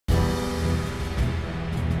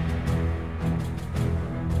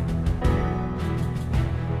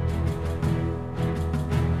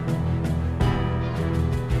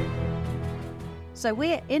So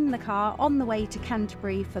we're in the car on the way to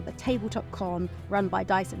Canterbury for the Tabletop Con run by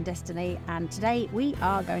Dice and Destiny, and today we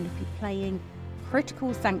are going to be playing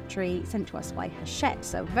Critical Sanctuary, sent to us by Hachette.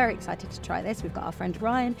 So very excited to try this. We've got our friend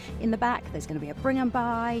Ryan in the back. There's going to be a bring and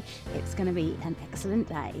buy. It's going to be an excellent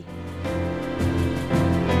day.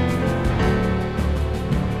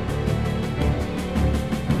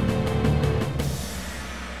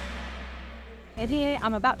 And here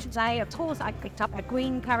I'm about to say, of course, I picked up a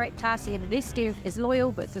green character, seeing this dude is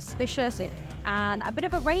loyal but suspicious, and a bit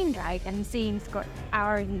of a rain drag, and seeing he's got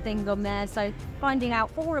arrows and things on there. So finding out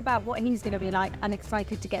all about what he's going to be like, and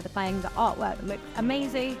excited to get to playing the artwork. It looks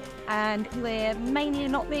amazing, and we're mainly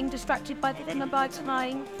not being distracted by the thing about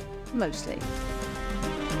flying, mostly.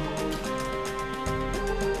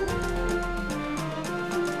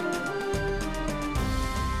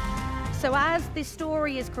 So as this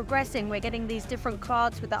story is progressing, we're getting these different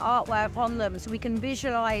cards with the artwork on them, so we can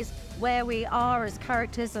visualize where we are as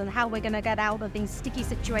characters and how we're going to get out of these sticky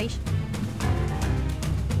situations.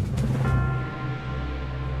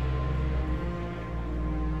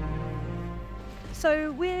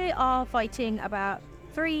 So we are fighting about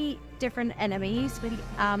 3 different enemies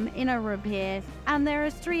in a room here, and there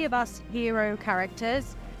are 3 of us hero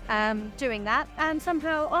characters doing that, and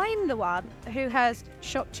somehow I'm the one who has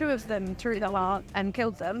shot 2 of them through the heart and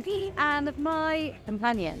killed them, and my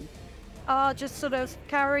companion are just sort of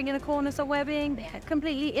cowering in a corner somewhere, being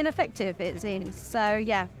completely ineffective, it seems. So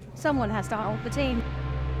yeah, someone has to hold the team.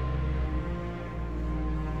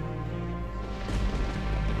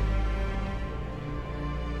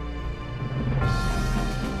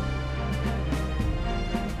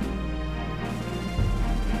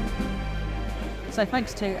 So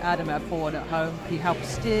thanks to Adam at Board at Home, he helped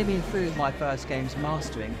steer me through my first game's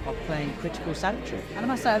mastering of playing Critical Sanctuary. And I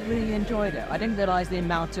must say, I really enjoyed it. I didn't realise the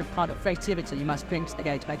amount of kind of creativity you must bring to the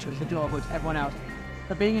game to make sure it's adorable to everyone else.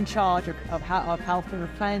 But being in charge of how we were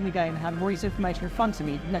playing the game and having all this information in front of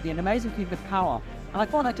me, let me an amazing feat of power. And I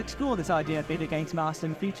quite like to explore this idea of being a games master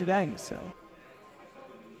in future games.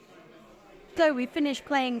 So we finished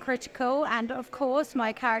playing Critical, and of course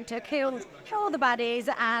my character killed all the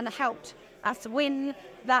baddies and helped us win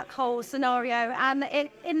that whole scenario. And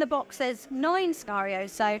in the box there's 9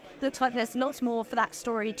 scenarios, so looks like there's lots more for that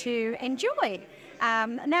story to enjoy.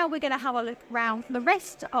 Now we're going to have a look around the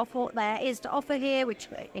rest of what there is to offer here, which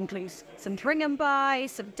includes some bring and buy,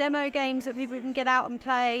 some demo games that people can get out and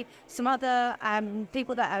play, some other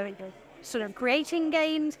people that are sort of creating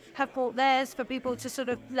games have brought theirs for people to sort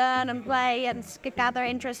of learn and play and gather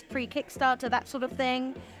interest, free Kickstarter, that sort of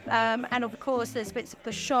thing. And of course there's bits of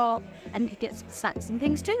the shop, and you get some snacks and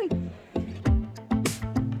things too.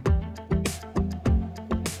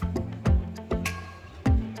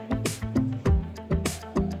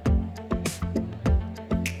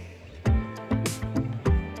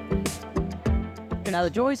 Now, the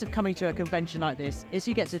joys of coming to a convention like this is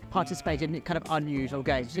you get to participate in kind of unusual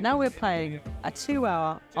games. So now we're playing a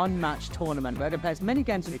 2-hour Unmatched tournament. We're going to play as many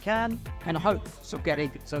games as we can, and I hope of getting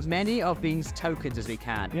so as many of these tokens as we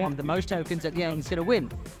can. Yeah. And the most tokens at the end is going to win.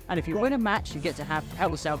 And if you win a match, you get to help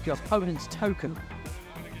yourself your opponent's token.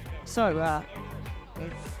 So,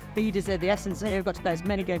 speed is the essence here. We've got to play as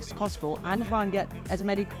many games as possible and try and get as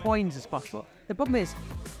many coins as possible. The problem is,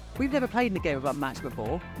 we've never played in a game of Unmatched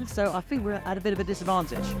before, so I think we're at a bit of a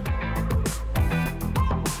disadvantage.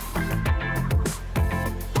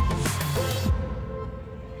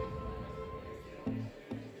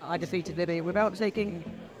 I defeated Libby without taking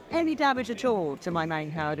any damage at all to my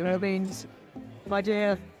main character. It means, my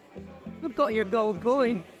dear, you've got your gold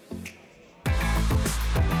coin.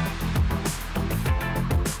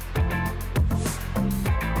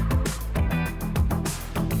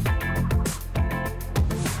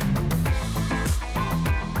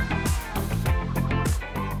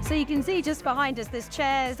 So you can see just behind us there's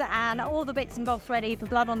chairs and all the bits and bobs ready for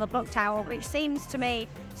Blood on the Clocktower, which seems to me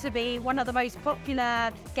to be one of the most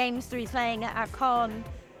popular games to be playing at our con.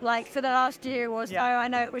 Like for the last year or so, I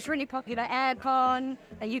know it was really popular. Aircon,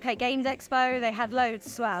 a UK Games Expo, they had loads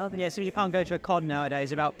as well. Yeah, so you can't go to a con nowadays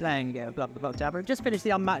without playing Blood on the Clocktower. Just finished the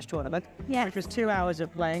Unmatched tournament, which was 2 hours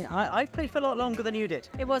of playing. I played for a lot longer than you did.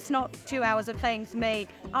 It was not 2 hours of playing for me.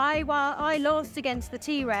 I lost against the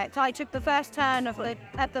T-Rex. I took the first turn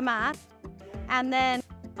at the map, and then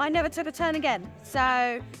I never took a turn again.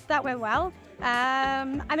 So that went well.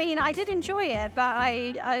 I mean, I did enjoy it, but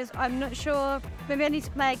I'm not sure. Maybe I need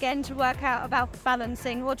to play again to work out about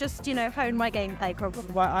balancing, or just, you know, hone my gameplay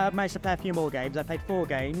probably. Well, I managed to play a few more games. I played 4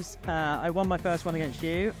 games. I won my first one against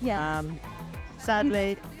you. Yeah.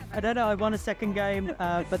 Sadly, I don't know, I won a second game,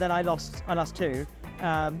 but then I lost 2.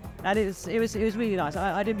 And it was really nice.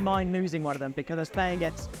 I didn't mind losing one of them because I was playing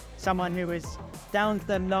against someone who was down to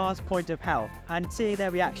the last point of health, and seeing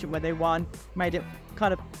their reaction when they won made it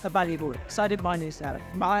kind of a valuable. So I didn't mind losing that.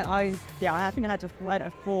 I think I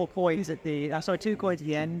had 4 coins at the 2 coins at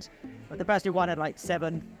the end. But the person who won had like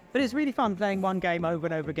 7. But it's really fun playing one game over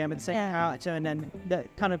and over again with the same character, and then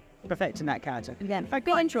kind of perfecting that character. Yeah, I'd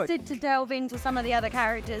be interested to delve into some of the other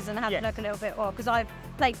characters and have a look a little bit more, because I've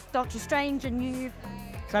played Doctor Strange and you.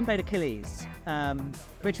 So I played Achilles,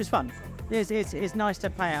 which was fun. It's nice to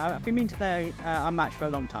play. I've been meaning to play Unmatched for a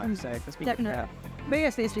long time, so it's been good. But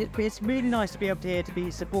yes, it's really nice to be able to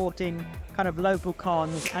be supporting kind of local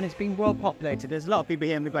cons, and it's been well populated. There's a lot of people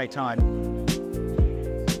here having a great time.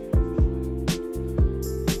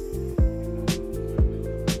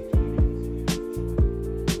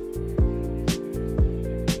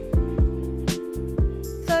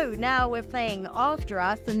 Now we're playing After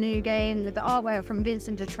Us, the new game with the artwork from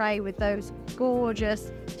Vincent Dutray with those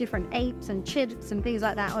gorgeous different apes and chimps and things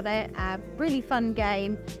like that on there. A really fun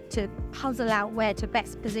game to puzzle out where to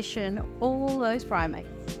best position all those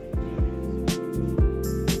primates.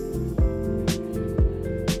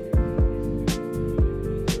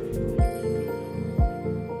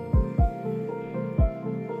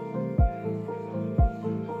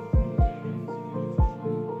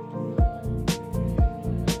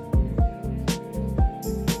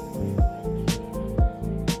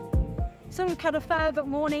 So we've had a further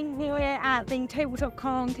morning here at the Tabletop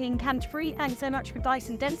Con in Canterbury. Thanks so much for Dice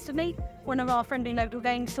and Destiny, one of our friendly local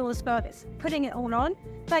game stores, for putting it all on.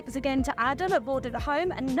 Thanks again to Adam at Board at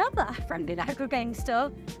Home, another friendly local game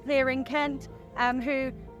store here in Kent,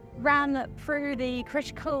 who ran through the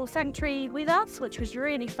Critical Sanctuary with us, which was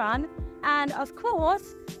really fun. And of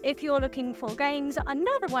course, if you're looking for games,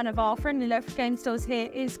 another one of our friendly local game stores here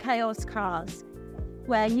is Chaos Cards,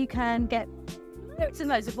 where you can get loads and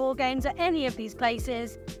loads of war games at any of these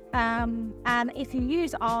places, and if you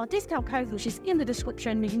use our discount code, which is in the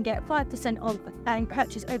description, you can get 5% off and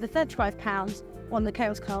purchase over £35 on the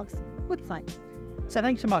Chaos Cards website. So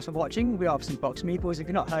thanks so much for watching. We are some Box Meeples. If you've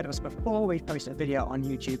not heard of us before, we post a video on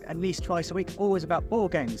YouTube at least twice a week, always about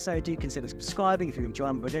board games, so do consider subscribing if you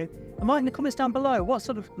enjoy what we do. And write in the comments down below, what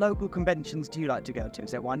sort of local conventions do you like to go to?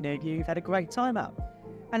 Is there one near you you've had a great time at?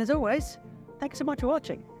 And as always, thanks so much for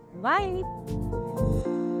watching. Bye!